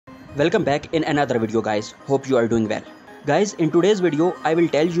Welcome back in another video guys, hope you are doing well. Guys, in today's video I will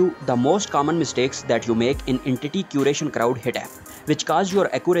tell you the most common mistakes that you make in entity curation crowd Hitapp, which cause your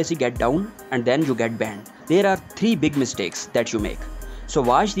accuracy get down and then you get banned. There are 3 big mistakes that you make. So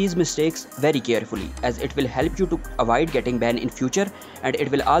watch these mistakes very carefully as it will help you to avoid getting banned in future and it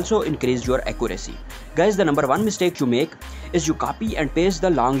will also increase your accuracy. Guys, the number 1 mistake you make is you copy and paste the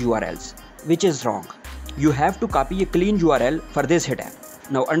long URLs, which is wrong. You have to copy a clean URL for this Hitapp.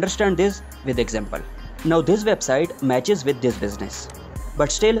 Now understand this with example. Now this website matches with this business, but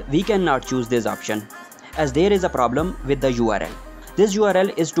still we cannot choose this option as there is a problem with the URL. This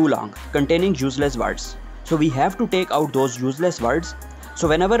URL is too long, containing useless words. So we have to take out those useless words. So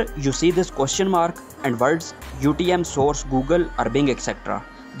whenever you see this question mark and words UTM, source, Google or Bing, etc.,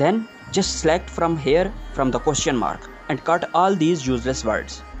 then just select from here from the question mark and cut all these useless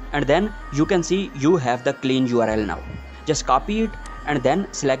words. And then you can see you have the clean URL now. Just copy it and then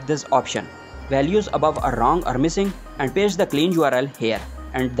select this option. Values above are wrong or missing and paste the clean URL here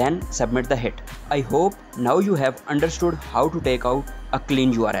and then submit the hit. I hope now you have understood how to take out a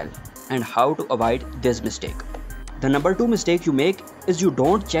clean URL and how to avoid this mistake. The number 2 mistake you make is you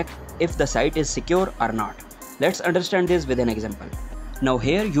don't check if the site is secure or not. Let's understand this with an example. Now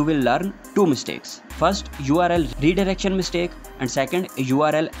here you will learn 2 mistakes. First, URL redirection mistake and second,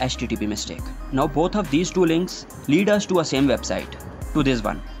 URL HTTP mistake. Now both of these 2 links lead us to a same website, to this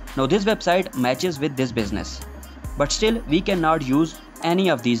one. Now this website matches with this business, but still we cannot use any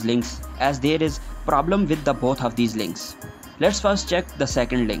of these links as there is problem with the both of these links. Let's first check the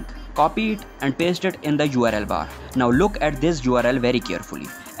second link. Copy it and paste it in the URL bar. Now look at this URL very carefully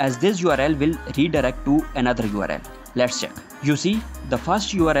as this URL will redirect to another URL. Let's check. You see the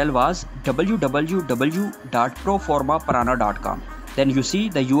first URL was www.proformaprana.com. Then you see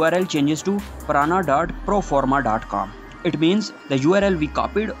the URL changes to prana.proforma.com. It means the URL we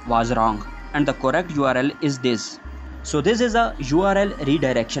copied was wrong and the correct URL is this. So this is a URL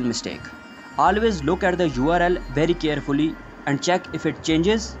redirection mistake. Always look at the URL very carefully and check if it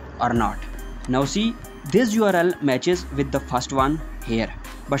changes or not. Now see, this URL matches with the first one here,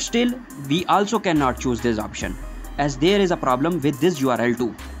 but still we also cannot choose this option as there is a problem with this URL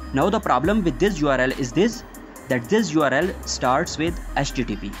too. Now the problem with this URL is this, that this URL starts with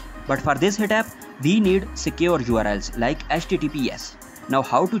HTTP, but for this Hitapp we need secure URLs like HTTPS. Now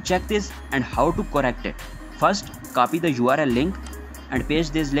how to check this and how to correct it? First, copy the URL link and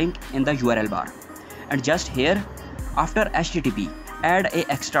paste this link in the URL bar. And just here, after HTTP, add a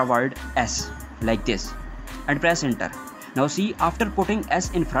extra word S like this and press enter. Now see, after putting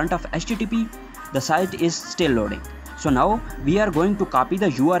S in front of HTTP, the site is still loading. So now we are going to copy the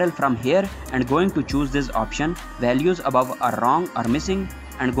URL from here and going to choose this option, values above are wrong or missing,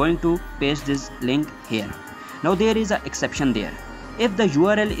 and going to paste this link here. Now there is an exception there. If the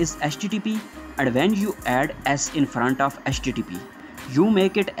URL is HTTP and when you add S in front of HTTP, you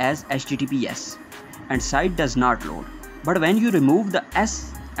make it as HTTPS and site does not load. But when you remove the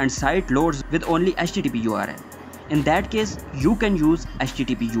S and site loads with only HTTP URL, in that case you can use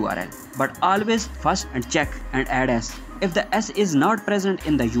HTTP URL. But always first and check and add S. If the S is not present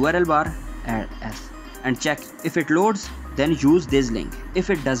in the URL bar, add S and check. If it loads, then use this link. If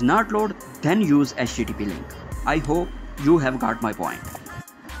it does not load, then use HTTP link. I hope you have got my point.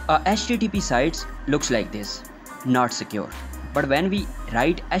 A HTTP site looks like this, not secure. But when we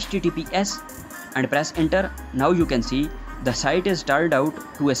write HTTPS and press enter, now you can see the site is turned out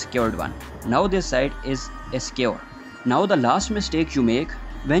to a secured one. Now this site is secure. Now the last mistake you make,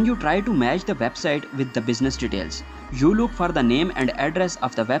 when you try to match the website with the business details, you look for the name and address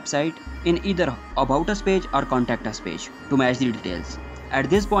of the website in either about us page or contact us page to match the details. At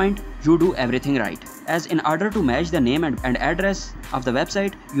this point, you do everything right, as in order to match the name and address of the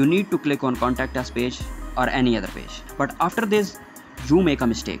website, you need to click on contact us page or any other page. But after this, you make a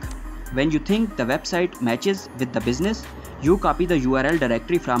mistake. When you think the website matches with the business, you copy the URL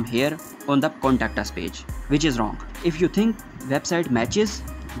directly from here on the contact us page, which is wrong. If you think website matches,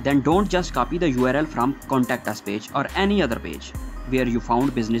 then don't just copy the URL from contact us page or any other page where you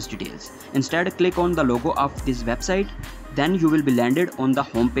found business details. Instead, click on the logo of this website, then you will be landed on the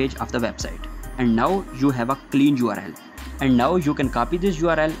home page of the website. And now you have a clean URL. And now you can copy this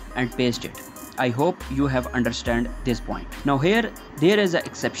URL and paste it. I hope you have understand this point. Now here, there is an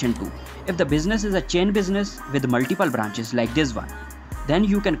exception too. If the business is a chain business with multiple branches like this one, then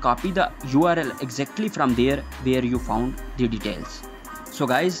you can copy the URL exactly from there where you found the details. So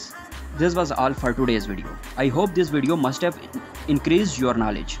guys, this was all for today's video. I hope this video must have increased your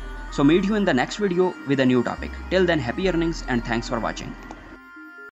knowledge. So meet you in the next video with a new topic. Till then, happy earnings and thanks for watching.